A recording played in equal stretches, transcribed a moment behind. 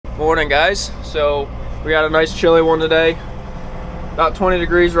Morning, guys. So we got a nice chilly one today. About 20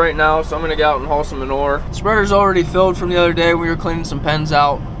 degrees right now, so I'm gonna get out and haul some manure. The spreader's already filled from the other day. We were cleaning some pens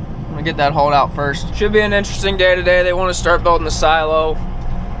out. I'm gonna get that hauled out first. Should be an interesting day today. They want to start building the silo.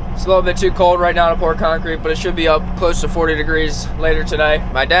 It's a little bit too cold right now to pour concrete, but it should be up close to 40 degrees later today.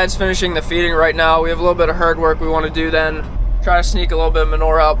 My dad's finishing the feeding right now. We have a little bit of herd work we want to do then. Try to sneak a little bit of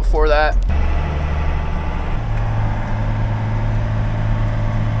manure out before that.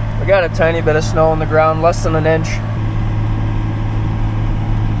 We got a tiny bit of snow on the ground, less than an inch.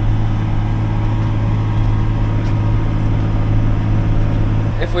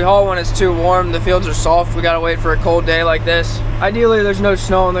 If we haul when it's too warm, the fields are soft. We gotta wait for a cold day like this. Ideally, there's no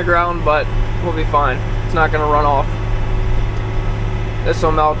snow on the ground, but we'll be fine. It's not gonna run off. This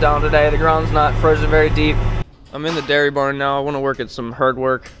will melt down today. The ground's not frozen very deep. I'm in the dairy barn now. I wanna work at some herd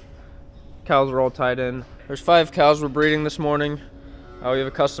work. Cows are all tied in. There's 5 cows we're breeding this morning. We have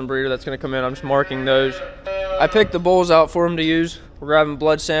a custom breeder that's gonna come in. I'm just marking those. I picked the bulls out for them to use. We're grabbing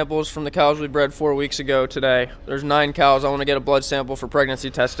blood samples from the cows we bred 4 weeks ago today. There's 9 cows. I want to get a blood sample for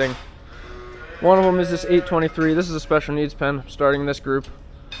pregnancy testing. One of them is this 823. This is a special needs pen. I'm starting this group.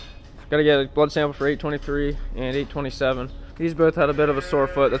 Got to get a blood sample for 823 and 827. These both had a bit of a sore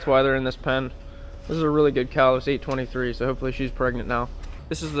foot. That's why they're in this pen. This is a really good cow. It's 823, so hopefully she's pregnant now.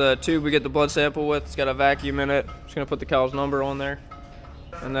 This is the tube we get the blood sample with. It's got a vacuum in it. Just going to put the cow's number on there.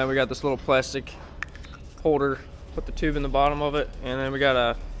 And then we got this little plastic holder. Put the tube in the bottom of it, and then we got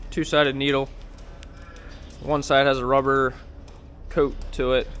a 2-sided needle. One side has a rubber coat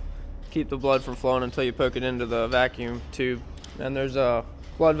to it. Keep the blood from flowing until you poke it into the vacuum tube. And there's a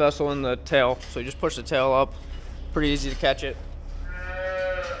blood vessel in the tail, so you just push the tail up. Pretty easy to catch it.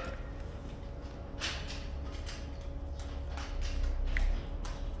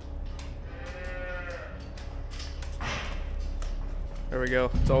 There we go,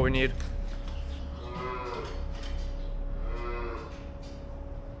 that's all we need.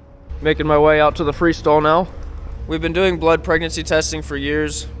 Making my way out to the freestall now. We've been doing blood pregnancy testing for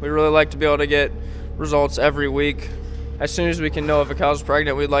years. We really like to be able to get results every week. As soon as we can know if a cow's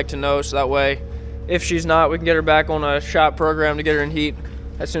pregnant, we'd like to know, so that way, if she's not, we can get her back on a shot program to get her in heat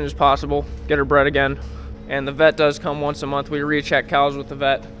as soon as possible, get her bred again. And the vet does come once a month. We recheck cows with the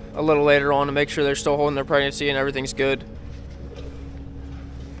vet a little later on to make sure they're still holding their pregnancy and everything's good.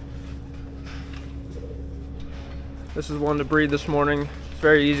 This is one to breed this morning. It's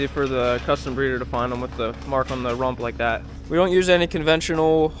very easy for the custom breeder to find them with the mark on the rump like that. We don't use any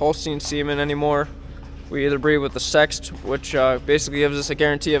conventional Holstein semen anymore. We either breed with the sexed, which basically gives us a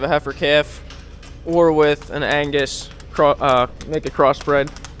guarantee of a heifer calf, or with an Angus, make a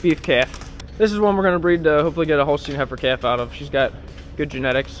crossbred beef calf. This is one we're going to breed to hopefully get a Holstein heifer calf out of. She's got good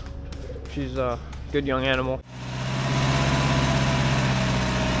genetics. She's a good young animal.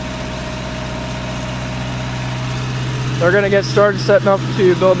 They're gonna get started setting up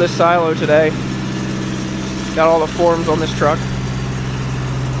to build this silo today. Got all the forms on this truck.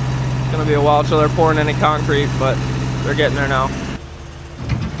 It's gonna be a while till they're pouring any concrete, but they're getting there now.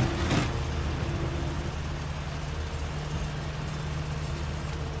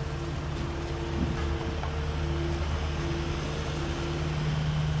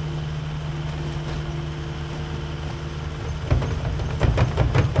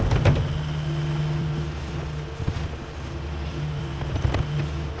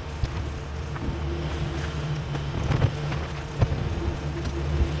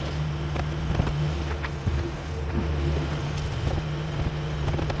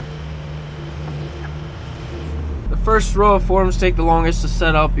 First row of forms take the longest to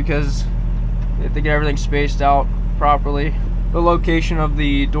set up because they have to get everything spaced out properly. The location of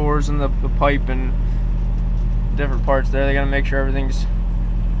the doors and the pipe and different parts there, they gotta make sure everything's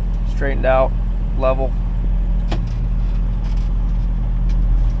straightened out, level.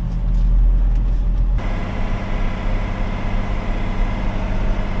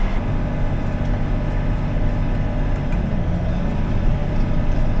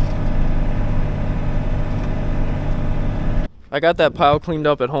 I got that pile cleaned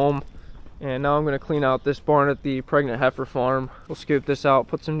up at home, and now I'm going to clean out this barn at the pregnant heifer farm. We'll scoop this out,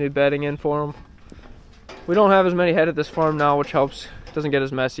 put some new bedding in for them. We don't have as many head at this farm now, which helps. It doesn't get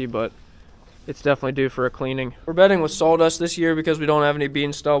as messy, but it's definitely due for a cleaning. We're bedding with sawdust this year because we don't have any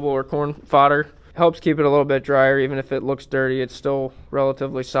bean stubble or corn fodder. It helps keep it a little bit drier. Even if it looks dirty, it's still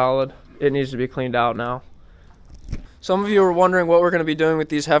relatively solid. It needs to be cleaned out now. Some of you are wondering what we're going to be doing with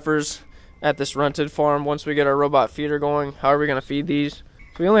these heifers at this rented farm once we get our robot feeder going. How are we going to feed these?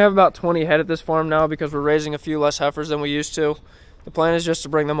 So we only have about 20 head at this farm now because we're raising a few less heifers than we used to. The plan is just to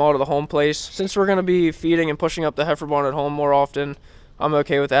bring them all to the home place. Since we're going to be feeding and pushing up the heifer barn at home more often, I'm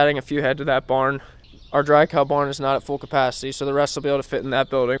okay with adding a few head to that barn. Our dry cow barn is not at full capacity, so the rest will be able to fit in that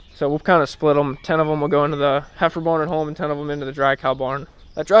building. So we'll kind of split them. 10 of them will go into the heifer barn at home and 10 of them into the dry cow barn.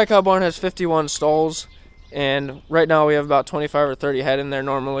 That dry cow barn has 51 stalls, and right now we have about 25 or 30 head in there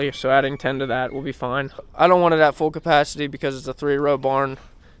normally, so adding 10 to that will be fine. I don't want it at full capacity because it's a 3-row barn.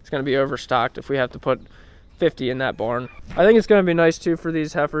 It's going to be overstocked if we have to put 50 in that barn. I think it's going to be nice too for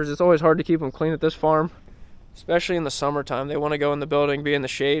these heifers. It's always hard to keep them clean at this farm, especially in the summertime. They want to go in the building, be in the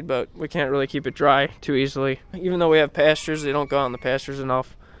shade, but we can't really keep it dry too easily. Even though we have pastures, they don't go out in the pastures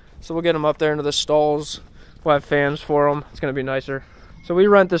enough. So we'll get them up there into the stalls. We'll have fans for them. It's going to be nicer. So we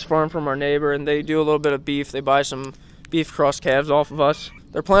rent this farm from our neighbor, and they do a little bit of beef. They buy some beef cross calves off of us.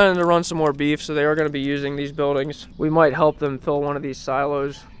 They're planning to run some more beef, so they are going to be using these buildings. We might help them fill one of these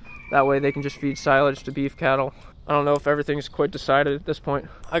silos. That way they can just feed silage to beef cattle. I don't know if everything's quite decided at this point.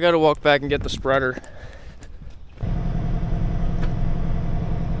 I got to walk back and get the spreader.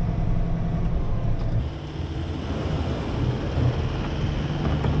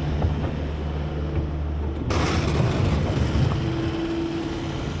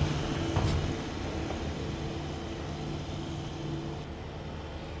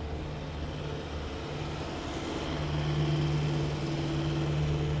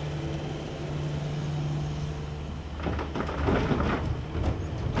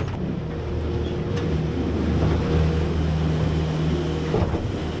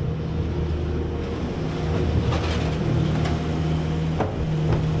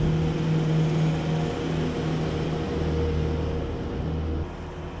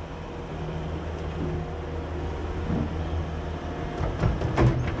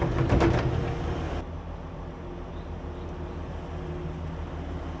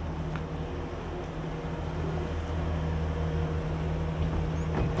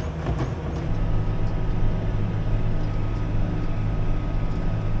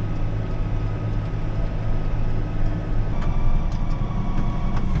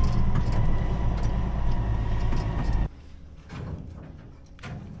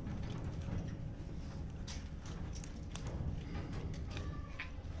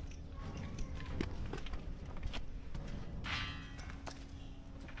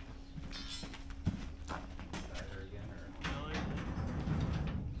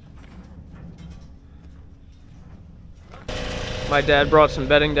 My dad brought some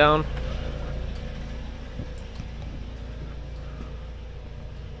bedding down.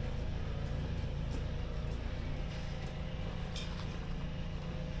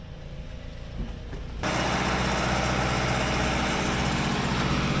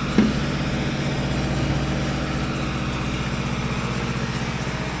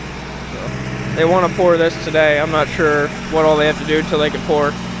 They want to pour this today. I'm not sure what all they have to do till they can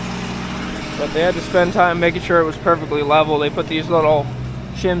pour. But they had to spend time making sure it was perfectly level. They put these little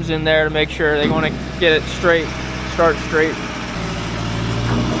shims in there to make sure they want to get it straight, start straight.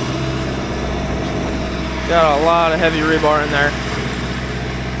 Got a lot of heavy rebar in there.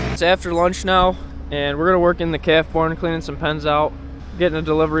 It's after lunch now, and we're gonna work in the calf barn, cleaning some pens out. Getting a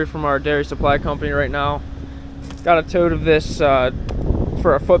delivery from our dairy supply company right now. Got a tote of this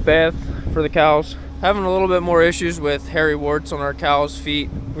for a foot bath for the cows. Having a little bit more issues with hairy warts on our cows'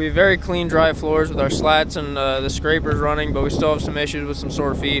 feet. We have very clean, dry floors with our slats and the scrapers running, but we still have some issues with some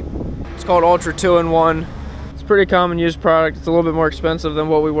sore feet. It's called Ultra 2-in-1. It's a pretty common used product. It's a little bit more expensive than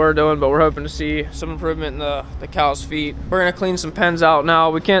what we were doing, but we're hoping to see some improvement in the cows' feet. We're gonna clean some pens out now.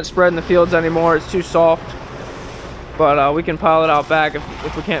 We can't spread in the fields anymore. It's too soft, but we can pile it out back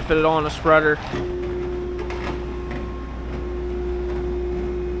if we can't fit it all in a spreader.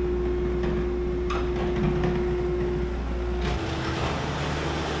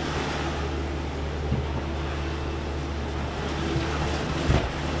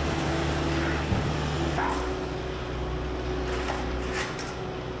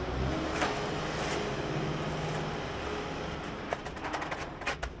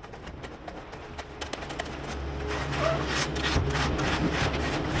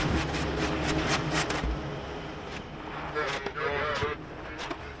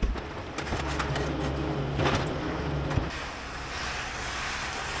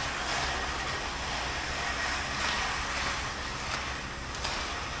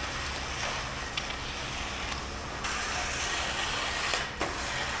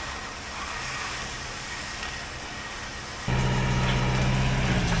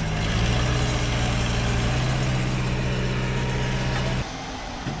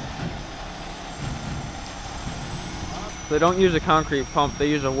 They don't use a concrete pump, they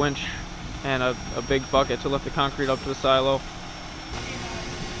use a winch and a big bucket to lift the concrete up to the silo.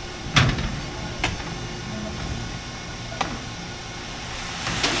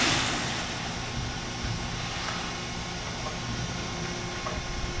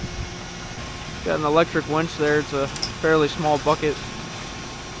 Got an electric winch there. It's a fairly small bucket.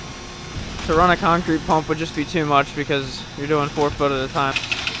 To run a concrete pump would just be too much because you're doing 4 foot at a time.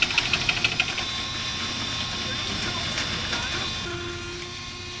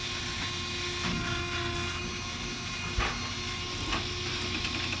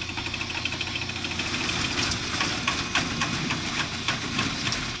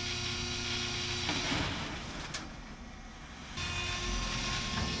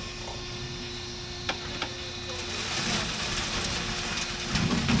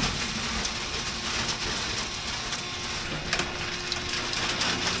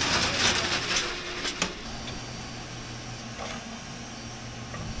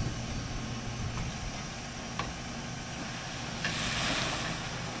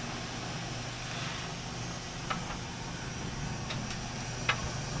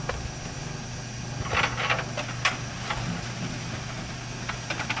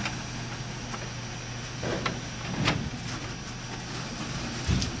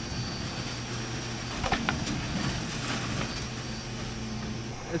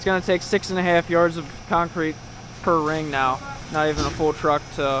 It's gonna take 6.5 yards of concrete per ring now. Not even a full truck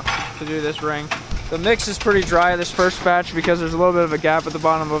to do this ring. The mix is pretty dry this first batch because there's a little bit of a gap at the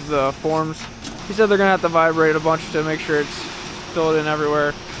bottom of the forms. He said they're gonna have to vibrate a bunch to make sure it's filled in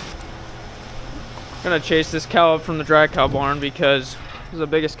everywhere. I'm gonna chase this cow up from the dry cow barn because this is the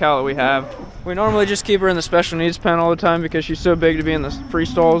biggest cow that we have. We normally just keep her in the special needs pen all the time because she's so big to be in the free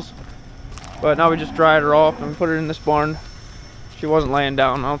stalls. But now we just dried her off and put her in this barn. She wasn't laying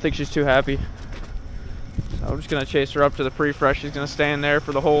down. I don't think she's too happy. So I'm just gonna chase her up to the pre-fresh. She's gonna stay in there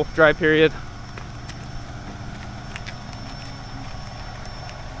for the whole dry period.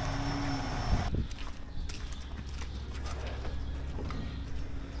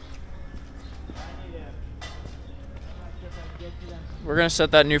 We're gonna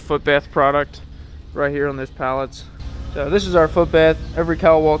set that new foot bath product right here on these pallets. So this is our foot bath. Every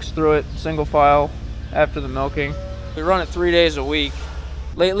cow walks through it, single file, after the milking. We run it 3 days a week.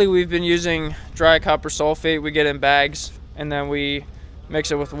 Lately we've been using dry copper sulfate. We get in bags and then we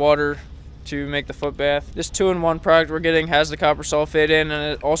mix it with water to make the foot bath. This 2-in-1 product we're getting has the copper sulfate in,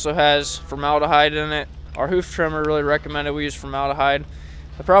 and it also has formaldehyde in it. Our hoof trimmer really recommended we use formaldehyde.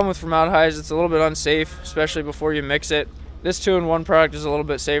 The problem with formaldehyde is it's a little bit unsafe, especially before you mix it. This 2-in-1 product is a little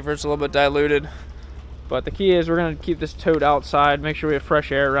bit safer. It's a little bit diluted. But the key is we're going to keep this tote outside, make sure we have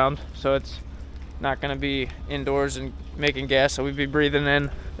fresh air around so it's not going to be indoors and making gas that we'd be breathing in.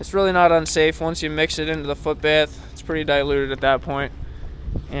 It's really not unsafe. Once you mix it into the foot bath, it's pretty diluted at that point,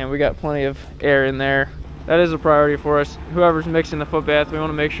 and we got plenty of air in there. That is a priority for us. Whoever's mixing the foot bath, we want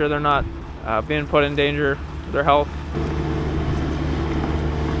to make sure they're not being put in danger to their health.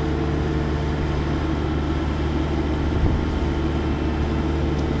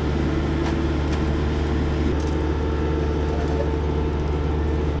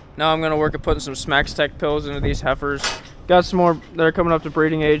 Now I'm going to work at putting some SmaxTech pills into these heifers. Got some more that are coming up to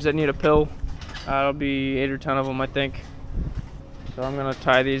breeding age that need a pill. It'll be 8 or 10 of them, I think. So I'm going to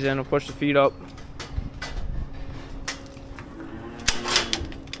tie these in and push the feet up.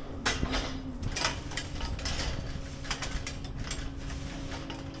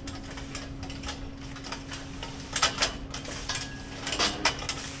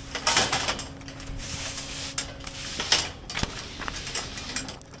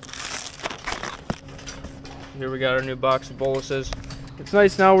 Here we got our new box of boluses. It's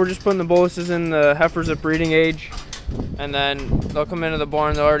nice now, we're just putting the boluses in the heifers at breeding age, and then they'll come into the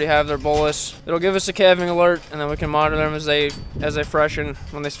barn, they'll already have their bolus. It'll give us a calving alert, and then we can monitor them as they freshen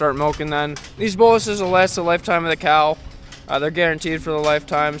when they start milking then. These boluses will last the lifetime of the cow. They're guaranteed for the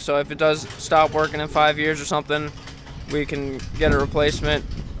lifetime, so if it does stop working in 5 years or something, we can get a replacement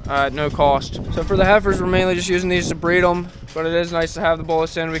at no cost. So for the heifers, we're mainly just using these to breed them, but it is nice to have the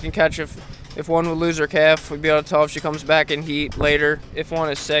bolus in. We can catch if one would lose her calf, we'd be able to tell if she comes back in heat later. If one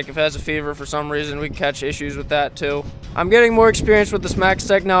is sick, if it has a fever for some reason, we can catch issues with that too. I'm getting more experience with the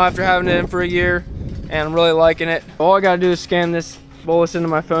SmaxTech now after having it in for a year, and I'm really liking it. All I gotta do is scan this bolus into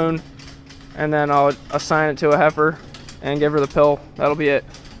my phone, and then I'll assign it to a heifer and give her the pill. That'll be it.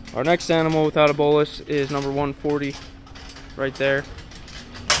 Our next animal without a bolus is number 140, right there.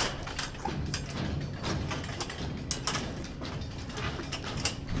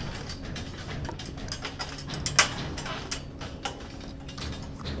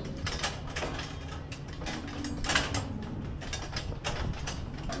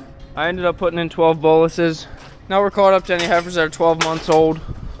 I ended up putting in 12 boluses. Now we're caught up to any heifers that are 12 months old.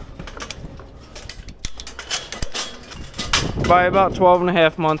 By about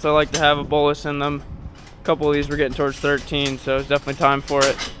 12.5 months, I like to have a bolus in them. A couple of these were getting towards 13, so it's definitely time for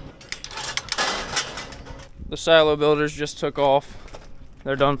it. The silo builders just took off.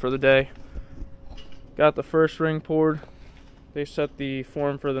 They're done for the day. Got the first ring poured. They set the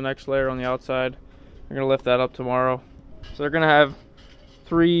form for the next layer on the outside. They're gonna lift that up tomorrow. So they're gonna have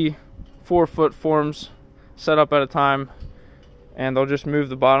 3 4-foot forms set up at a time, and they'll just move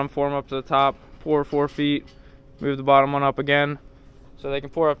the bottom form up to the top, pour 4 feet, move the bottom one up again. So they can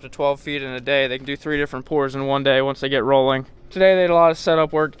pour up to 12 feet in a day. They can do 3 different pours in one day once they get rolling. Today they had a lot of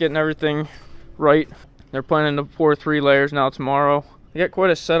setup work, getting everything right. They're planning to pour 3 layers now tomorrow. They got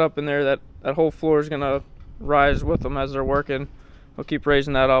quite a setup in there. That whole floor is gonna rise with them as they're working. They'll keep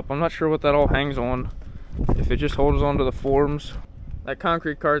raising that up. I'm not sure what that all hangs on. If it just holds onto the forms. That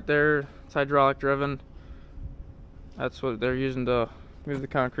concrete cart there, it's hydraulic driven. That's what they're using to move the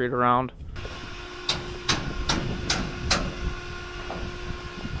concrete around.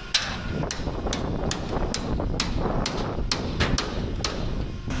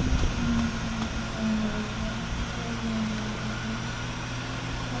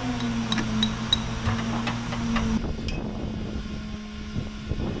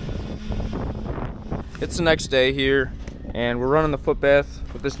 It's the next day here, and we're running the foot bath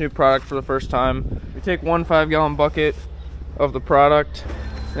with this new product for the first time. We take 1 5-gallon bucket of the product,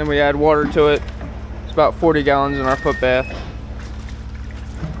 then we add water to it. It's about 40 gallons in our foot bath.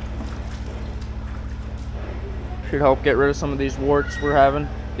 Should help get rid of some of these warts we're having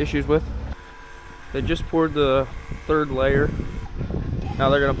issues with. They just poured the 3rd layer. Now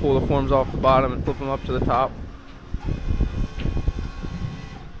they're gonna pull the forms off the bottom and flip them up to the top.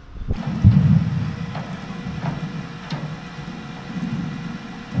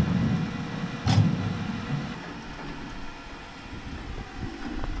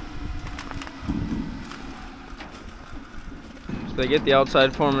 They get the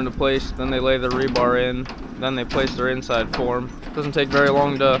outside form into place, then they lay the rebar in, then they place their inside form. It doesn't take very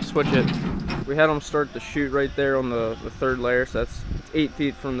long to switch it. We had them start the chute right there on the 3rd layer, so that's 8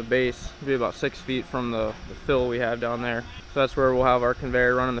 feet from the base. It'll be about 6 feet from the fill we have down there. So that's where we'll have our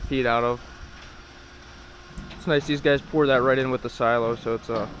conveyor running the feed out of. It's nice these guys pour that right in with the silo, so it's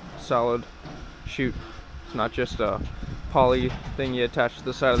a solid chute. It's not just a poly thing you attach to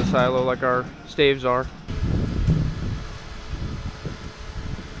the side of the silo like our staves are.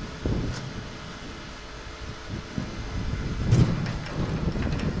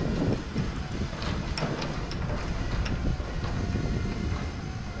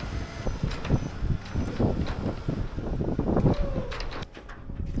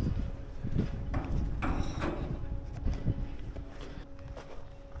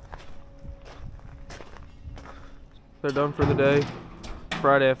 They're done for the day.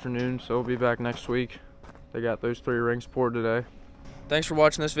 Friday afternoon, so we'll be back next week. They got those 3 rings poured today. Thanks for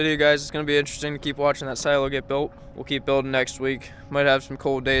watching this video, guys. It's going to be interesting to keep watching that silo get built. We'll keep building next week. Might have some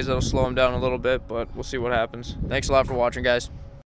cold days that'll slow them down a little bit, but we'll see what happens. Thanks a lot for watching, guys.